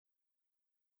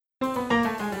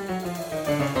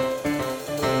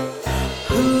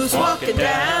walking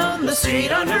down the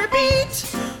street on her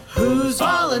beat. Who's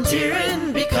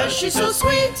volunteering because she's so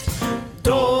sweet?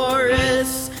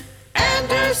 Doris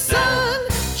Anderson.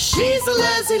 She's a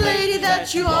lazy lady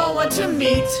that you all want to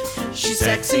meet. She's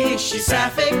sexy, she's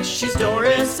sapphic, she's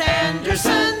Doris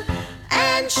Anderson,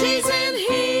 and she's in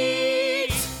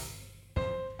heat.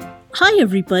 Hi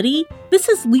everybody, this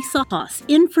is Lisa Haas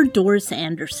in for Doris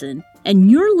Anderson,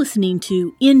 and you're listening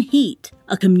to In Heat,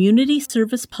 a community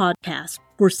service podcast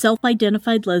for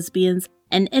self-identified lesbians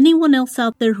and anyone else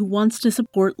out there who wants to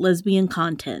support lesbian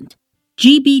content.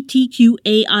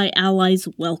 LGBTQAI allies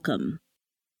welcome.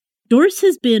 Doris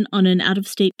has been on an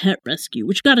out-of-state pet rescue,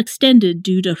 which got extended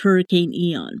due to Hurricane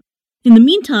Ian. In the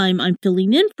meantime, I'm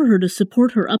filling in for her to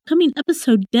support her upcoming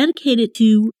episode dedicated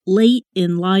to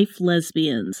late-in-life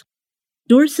lesbians.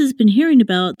 Doris has been hearing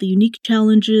about the unique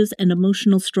challenges and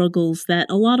emotional struggles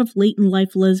that a lot of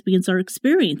late-in-life lesbians are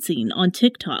experiencing on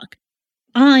TikTok.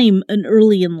 I'm an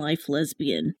early-in-life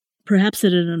lesbian, perhaps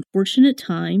at an unfortunate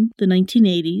time, the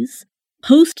 1980s,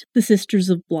 post The Sisters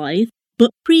of Blythe, but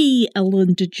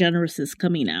pre-Ellen DeGeneres'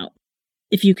 coming out.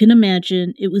 If you can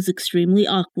imagine, it was extremely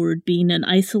awkward being an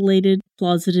isolated,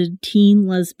 closeted teen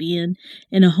lesbian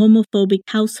in a homophobic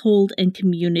household and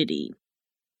community.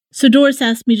 So Doris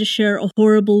asked me to share a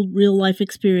horrible real-life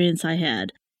experience I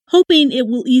had, hoping it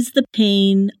will ease the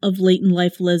pain of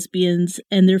late-in-life lesbians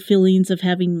and their feelings of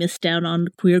having missed out on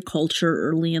queer culture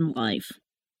early in life.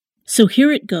 So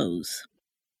here it goes.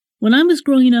 When I was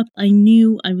growing up, I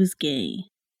knew I was gay.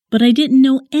 But I didn't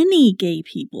know any gay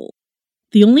people.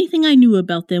 The only thing I knew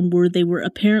about them were they were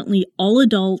apparently all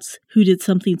adults who did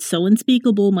something so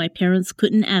unspeakable my parents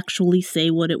couldn't actually say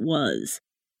what it was.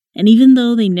 And even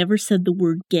though they never said the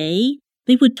word gay,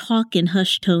 they would talk in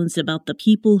hushed tones about the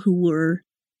people who were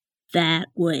that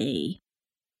way.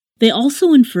 They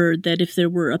also inferred that if there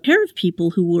were a pair of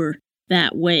people who were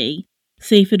that way,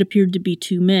 say if it appeared to be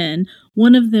two men,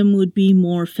 one of them would be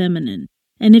more feminine.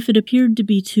 And if it appeared to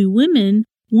be two women,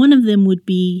 one of them would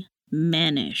be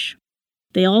mannish.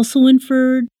 They also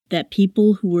inferred that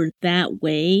people who were that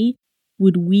way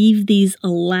would weave these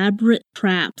elaborate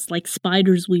traps like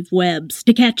spiders weave webs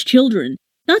to catch children,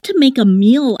 not to make a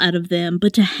meal out of them,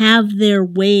 but to have their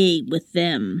way with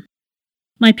them.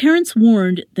 My parents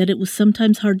warned that it was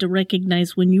sometimes hard to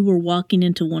recognize when you were walking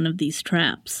into one of these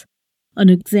traps. An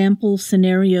example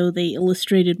scenario they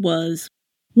illustrated was,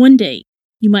 one day,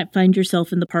 you might find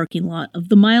yourself in the parking lot of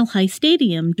the Mile High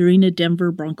Stadium during a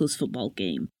Denver Broncos football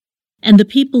game. And the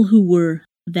people who were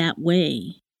that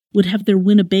way would have their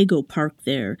Winnebago parked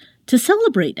there to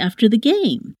celebrate after the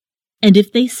game. And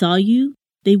if they saw you,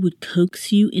 they would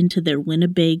coax you into their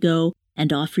Winnebago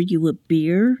and offer you a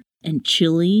beer and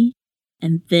chili.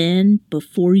 And then,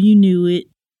 before you knew it,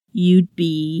 you'd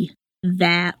be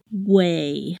that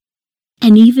way.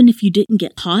 And even if you didn't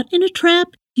get caught in a trap,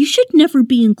 you should never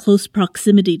be in close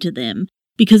proximity to them,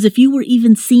 because if you were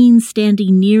even seen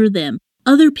standing near them,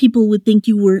 other people would think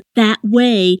you were that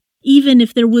way, even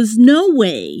if there was no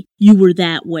way you were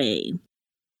that way.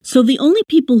 So the only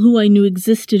people who I knew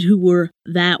existed who were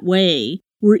that way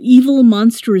were evil,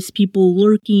 monstrous people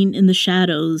lurking in the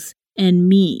shadows and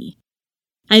me.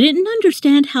 I didn't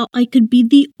understand how I could be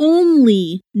the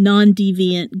only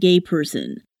non-deviant gay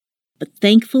person. But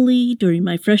thankfully, during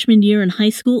my freshman year in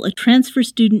high school, a transfer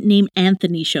student named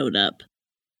Anthony showed up.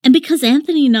 And because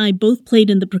Anthony and I both played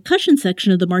in the percussion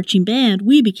section of the marching band,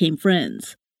 we became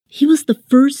friends. He was the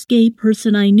first gay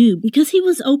person I knew because he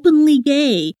was openly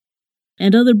gay,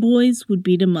 and other boys would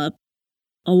beat him up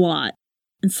a lot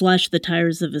and slash the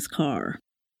tires of his car.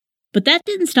 But that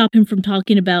didn't stop him from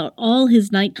talking about all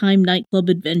his nighttime nightclub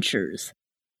adventures.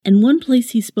 And one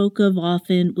place he spoke of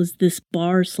often was this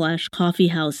bar/coffee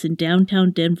house in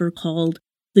downtown Denver called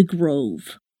The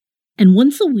Grove. And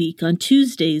once a week on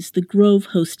Tuesdays, The Grove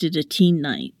hosted a teen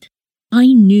night. I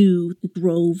knew The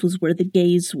Grove was where the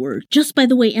gays were, just by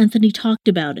the way Anthony talked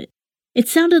about it. It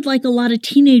sounded like a lot of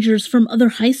teenagers from other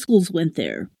high schools went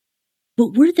there.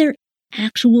 But were there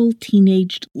actual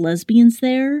teenaged lesbians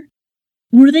there?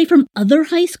 Were they from other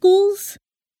high schools?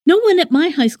 No one at my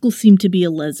high school seemed to be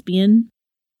a lesbian.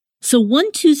 So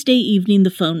one Tuesday evening, the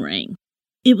phone rang.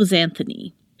 It was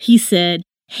Anthony. He said,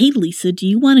 "Hey, Lisa, do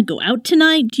you want to go out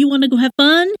tonight? Do you want to go have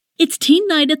fun? It's teen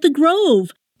night at the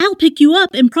Grove. I'll pick you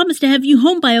up and promise to have you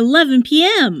home by 11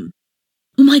 p.m.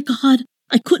 Oh my God,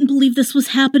 I couldn't believe this was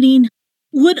happening.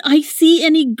 Would I see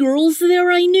any girls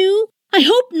there I knew? I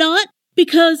hope not,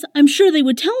 because I'm sure they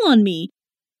would tell on me.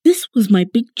 This was my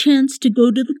big chance to go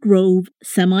to the Grove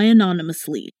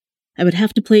semi-anonymously. I would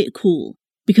have to play it cool,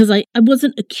 because I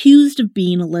wasn't accused of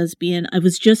being a lesbian. I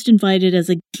was just invited as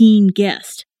a teen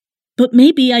guest. But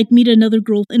maybe I'd meet another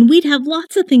girl and we'd have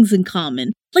lots of things in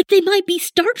common. Like they might be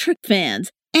Star Trek fans.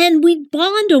 And we'd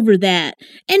bond over that.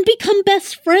 And become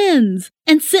best friends.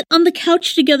 And sit on the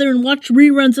couch together and watch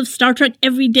reruns of Star Trek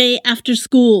every day after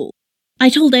school. I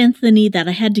told Anthony that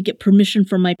I had to get permission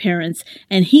from my parents,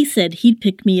 and he said he'd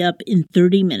pick me up in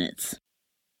 30 minutes.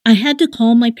 I had to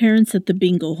call my parents at the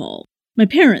bingo hall. My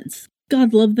parents,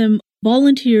 God love them,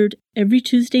 volunteered every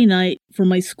Tuesday night for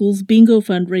my school's bingo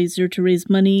fundraiser to raise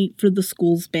money for the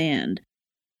school's band.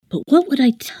 But what would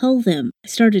I tell them? I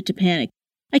started to panic.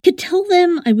 I could tell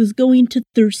them I was going to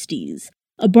Thirsties,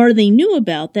 a bar they knew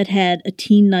about that had a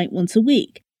teen night once a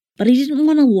week. But I didn't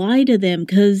want to lie to them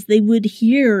because they would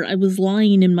hear I was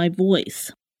lying in my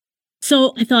voice.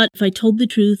 So I thought if I told the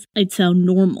truth, I'd sound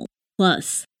normal.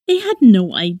 Plus, they had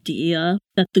no idea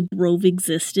that the Grove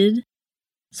existed.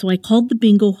 So I called the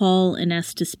bingo hall and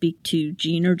asked to speak to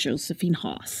Jean or Josephine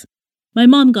Haas. My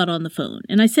mom got on the phone,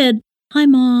 and I said, "Hi,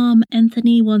 Mom.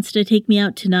 Anthony wants to take me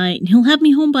out tonight, and he'll have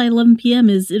me home by 11 p.m.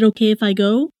 Is it okay if I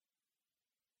go?"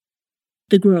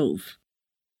 The Grove.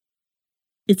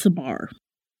 It's a bar.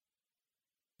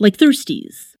 Like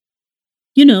Thirsties.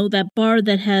 You know, that bar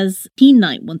that has teen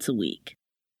night once a week.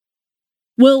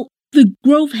 Well, the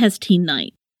Grove has teen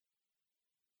night.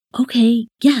 Okay,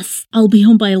 yes, I'll be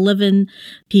home by 11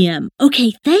 p.m.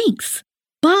 Okay, thanks.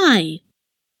 Bye.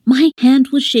 My hand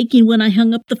was shaking when I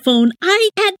hung up the phone. I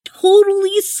had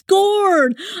totally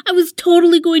scored. I was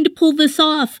totally going to pull this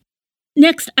off.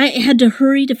 Next, I had to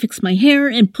hurry to fix my hair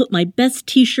and put my best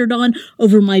t-shirt on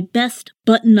over my best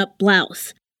button-up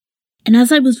blouse. And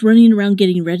as I was running around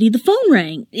getting ready, the phone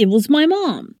rang. It was my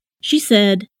mom. She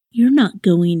said, "You're not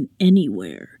going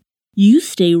anywhere. You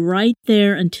stay right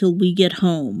there until we get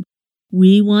home.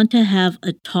 We want to have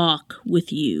a talk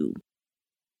with you."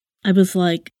 I was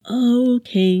like, "Oh,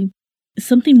 okay. Is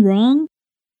something wrong?"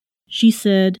 She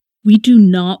said, "We do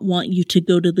not want you to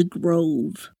go to the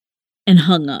Grove," and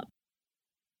hung up.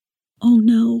 Oh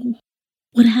no.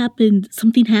 What happened?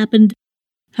 Something happened.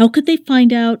 How could they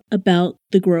find out about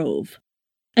the Grove?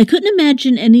 I couldn't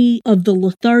imagine any of the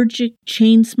lethargic,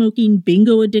 chain-smoking,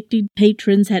 bingo-addicted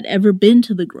patrons had ever been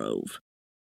to the Grove.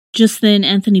 Just then,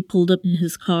 Anthony pulled up in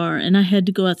his car, and I had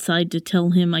to go outside to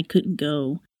tell him I couldn't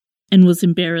go, and was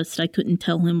embarrassed I couldn't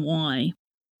tell him why.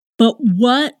 But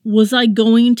what was I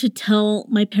going to tell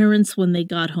my parents when they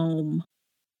got home?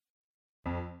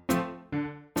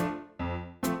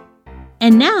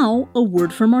 And now, a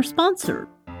word from our sponsor.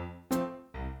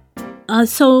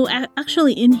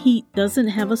 Actually, In Heat doesn't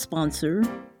have a sponsor,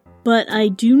 but I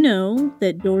do know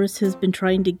that Doris has been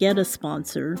trying to get a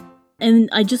sponsor. And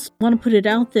I just want to put it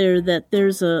out there that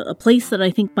there's a place that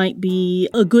I think might be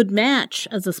a good match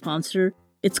as a sponsor.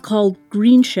 It's called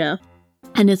Green Chef,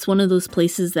 and it's one of those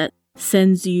places that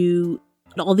sends you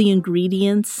all the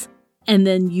ingredients, and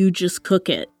then you just cook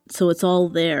it. So it's all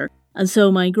there. And so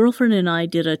my girlfriend and I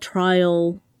did a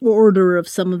trial order of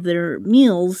some of their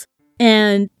meals,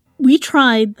 and we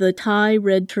tried the Thai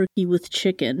red turkey with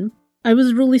chicken. I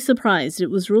was really surprised. It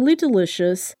was really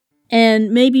delicious. And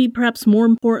maybe perhaps more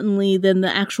importantly than the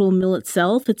actual meal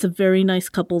itself, it's a very nice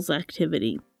couples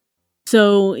activity.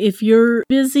 So if you're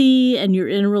busy and you're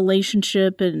in a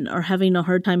relationship and are having a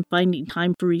hard time finding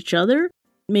time for each other,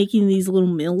 making these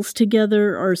little meals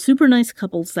together are a super nice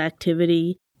couples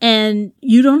activity. And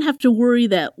you don't have to worry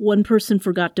that one person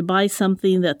forgot to buy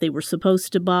something that they were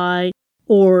supposed to buy,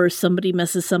 or somebody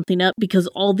messes something up, because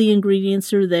all the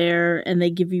ingredients are there and they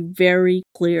give you very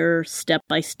clear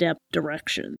step-by-step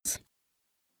directions.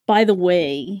 By the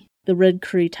way, the red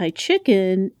curry Thai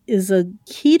chicken is a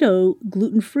keto,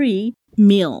 gluten-free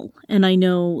meal. And I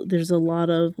know there's a lot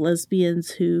of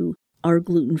lesbians who are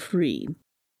gluten-free.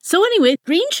 So anyway,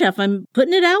 Green Chef, I'm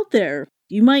putting it out there.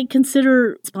 You might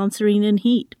consider sponsoring In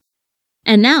Heat.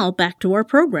 And now, back to our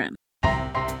program.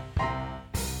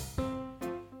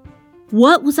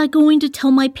 What was I going to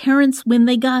tell my parents when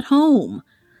they got home?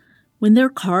 When their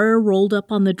car rolled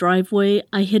up on the driveway,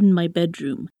 I hid in my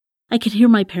bedroom. I could hear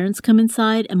my parents come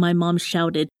inside, and my mom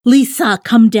shouted, "Lisa,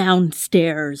 come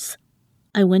downstairs."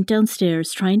 I went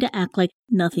downstairs, trying to act like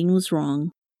nothing was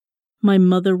wrong. My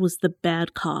mother was the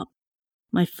bad cop.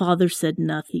 My father said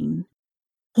nothing.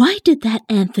 "Why did that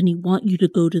Anthony want you to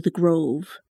go to the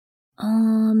Grove?"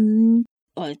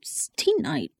 It's teen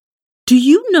night. "Do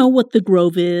you know what the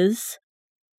Grove is?"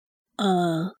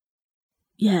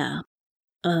 Yeah.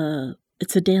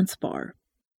 It's a dance bar."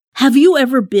 "Have you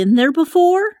ever been there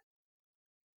before?"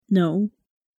 "No."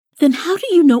 "Then how do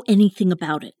you know anything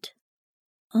about it?"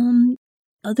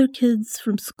 Other kids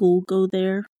from school go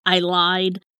there." I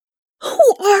lied.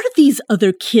 "Who are these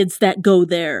other kids that go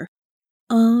there?"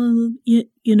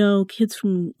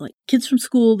 Kids from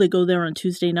school, they go there on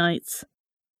Tuesday nights.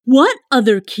 What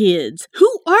other kids?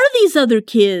 Who are these other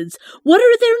kids? What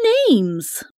are their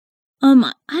names?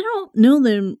 I don't know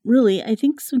them, really. I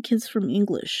think some kids from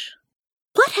English.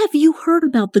 What have you heard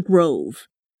about the Grove?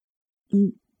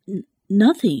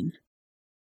 Nothing.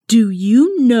 Do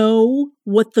you know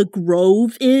what the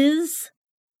Grove is?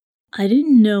 I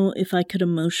didn't know if I could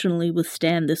emotionally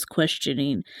withstand this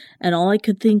questioning, and all I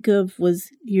could think of was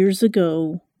years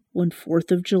ago, one 4th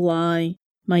of July,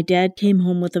 my dad came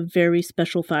home with a very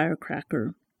special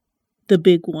firecracker. The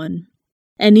big one.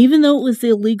 And even though it was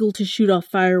illegal to shoot off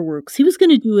fireworks, he was going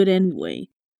to do it anyway.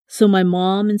 So my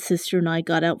mom and sister and I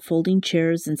got out folding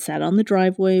chairs and sat on the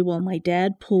driveway while my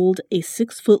dad pulled a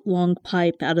 6-foot-long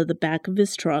pipe out of the back of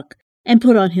his truck and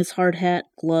put on his hard hat,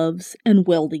 gloves, and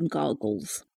welding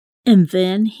goggles. And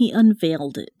then he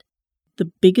unveiled it.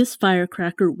 The biggest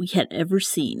firecracker we had ever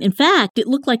seen. In fact, it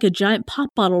looked like a giant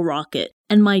pop bottle rocket,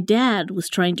 and my dad was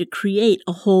trying to create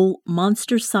a whole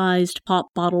monster-sized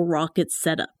pop bottle rocket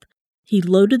setup. He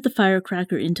loaded the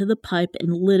firecracker into the pipe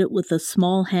and lit it with a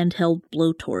small handheld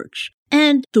blowtorch.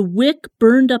 And the wick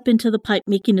burned up into the pipe,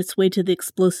 making its way to the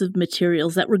explosive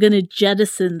materials that were going to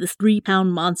jettison this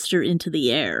 3-pound monster into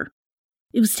the air.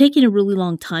 It was taking a really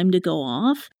long time to go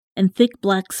off, and thick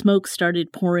black smoke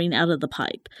started pouring out of the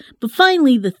pipe. But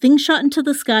finally, the thing shot into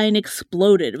the sky and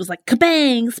exploded. It was like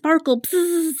kabang, sparkle,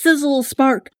 bzz, sizzle,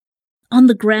 spark. On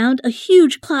the ground, a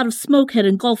huge cloud of smoke had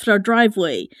engulfed our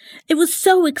driveway. It was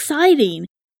so exciting.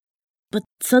 But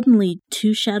suddenly,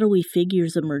 2 shadowy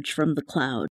figures emerged from the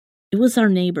cloud. It was our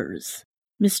neighbors,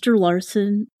 Mr.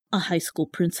 Larson, a high school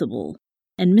principal,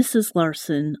 and Mrs.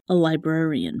 Larson, a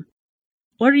librarian.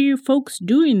 "What are you folks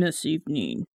doing this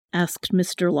evening?" asked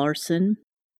Mr. Larson.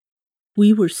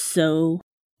 We were so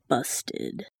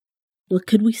busted. What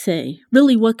could we say?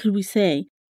 Really, what could we say?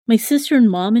 My sister and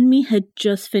Mom and me had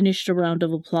just finished a round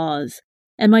of applause,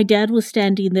 and my dad was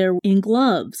standing there in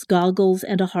gloves, goggles,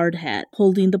 and a hard hat,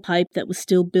 holding the pipe that was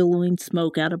still billowing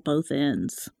smoke out of both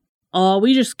ends.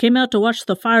 We just came out to watch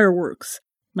the fireworks,"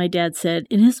 my dad said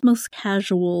in his most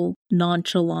casual,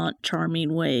 nonchalant,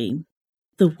 charming way.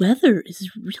 "The weather is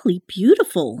really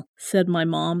beautiful," said my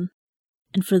mom.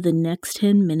 And for the next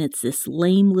 10 minutes, this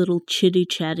lame little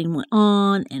chitty-chatting went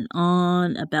on and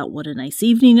on about what a nice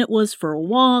evening it was for a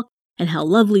walk, and how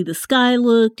lovely the sky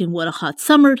looked, and what a hot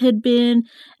summer it had been,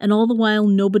 and all the while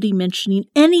nobody mentioning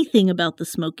anything about the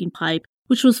smoking pipe,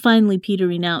 which was finally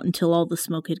petering out until all the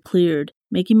smoke had cleared,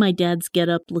 making my dad's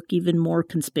get-up look even more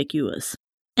conspicuous.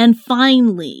 And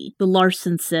finally, the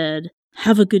Larson said,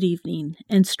 "Have a good evening,"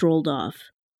 and strolled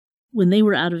off. When they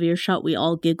were out of earshot, we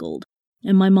all giggled,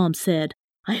 and my mom said,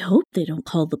 "I hope they don't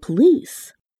call the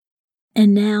police."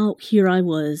 And now, here I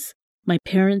was, my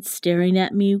parents staring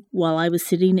at me while I was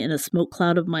sitting in a smoke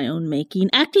cloud of my own making,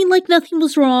 acting like nothing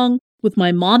was wrong, with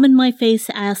my mom in my face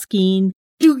asking,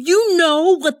 "Do you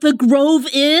know what the Grove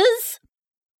is?"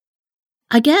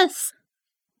 I guess.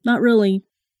 Not really.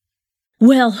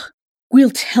 "Well, we'll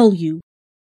tell you.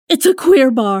 It's a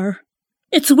queer bar.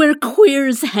 It's where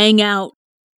queers hang out."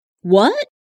 "What?"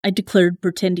 I declared,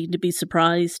 pretending to be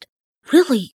surprised.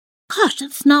 "Really? Gosh,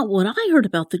 that's not what I heard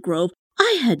about the Grove.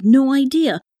 I had no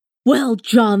idea." "Well,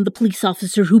 John, the police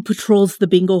officer who patrols the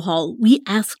bingo hall, we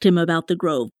asked him about the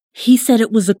Grove. He said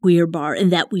it was a queer bar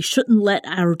and that we shouldn't let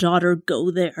our daughter go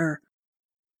there."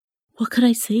 What could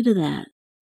I say to that?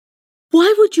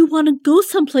 Why would you want to go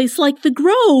someplace like the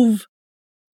Grove?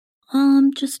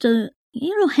 Just to,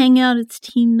 hang out. It's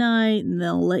teen night and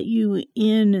they'll let you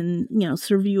in and,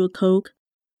 serve you a Coke.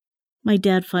 My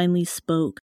dad finally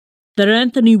spoke. "That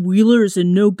Anthony Wheeler is a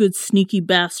no-good sneaky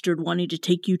bastard wanting to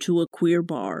take you to a queer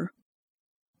bar."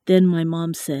 Then my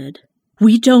mom said,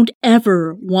 "We don't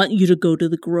ever want you to go to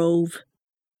the Grove.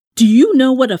 Do you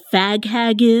know what a fag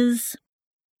hag is?"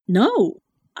 "No,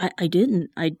 I didn't.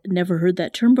 I'd never heard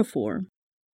that term before."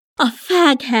 "A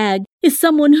fag hag is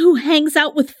someone who hangs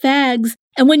out with fags,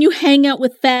 and when you hang out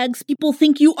with fags, people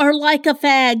think you are like a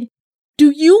fag.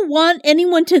 Do you want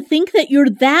anyone to think that you're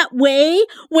that way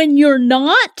when you're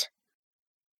not?"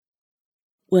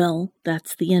 Well,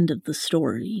 that's the end of the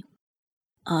story.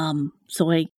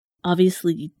 So I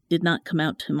obviously did not come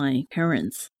out to my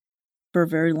parents for a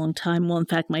very long time. Well, in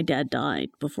fact, my dad died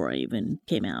before I even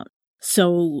came out.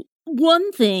 So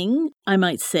one thing I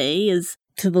might say is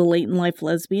to the late-in-life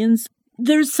lesbians,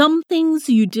 there's some things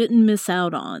you didn't miss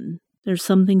out on. There's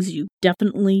some things you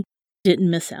definitely didn't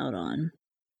miss out on.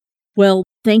 Well,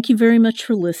 thank you very much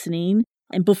for listening.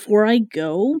 And before I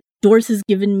go, Doris has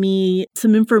given me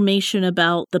some information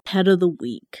about the pet of the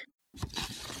week.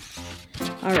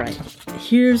 All right,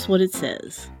 here's what it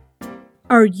says.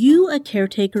 Are you a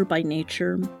caretaker by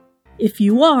nature? If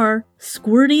you are,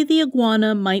 Squirty the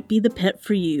iguana might be the pet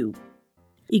for you.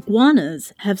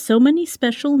 Iguanas have so many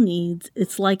special needs,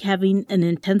 it's like having an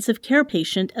intensive care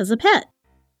patient as a pet.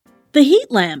 The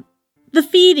heat lamp, the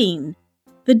feeding,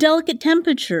 the delicate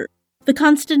temperature, the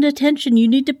constant attention you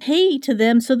need to pay to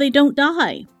them so they don't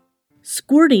die.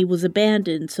 Squirty was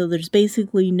abandoned, so there's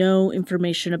basically no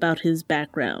information about his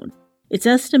background. It's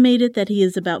estimated that he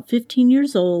is about 15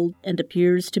 years old and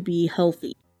appears to be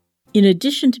healthy. In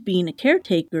addition to being a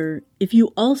caretaker, if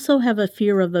you also have a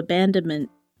fear of abandonment,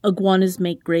 iguanas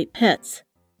make great pets.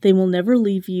 They will never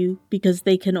leave you because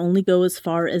they can only go as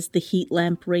far as the heat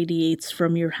lamp radiates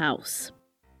from your house.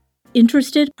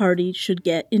 Interested parties should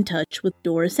get in touch with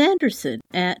Doris Anderson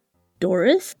at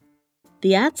Doris,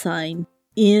 the @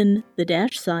 in the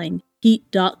 _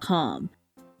 heat.com.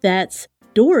 That's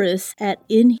Doris at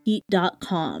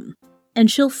inheat.com. And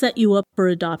she'll set you up for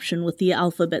adoption with the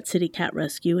Alphabet City Cat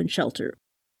Rescue and Shelter.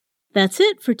 That's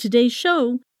it for today's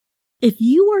show. If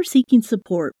you are seeking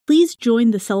support, please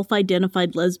join the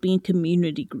Self-Identified Lesbian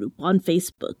Community Group on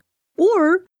Facebook,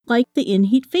 or like the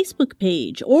InHeat Facebook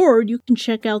page, or you can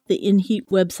check out the InHeat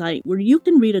website where you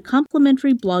can read a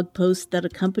complimentary blog post that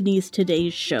accompanies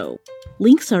today's show.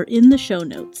 Links are in the show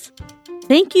notes.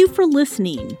 Thank you for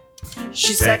listening.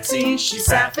 She's sexy, she's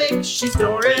sapphic, she's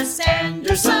Doris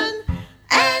Anderson,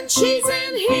 and she's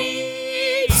in heat.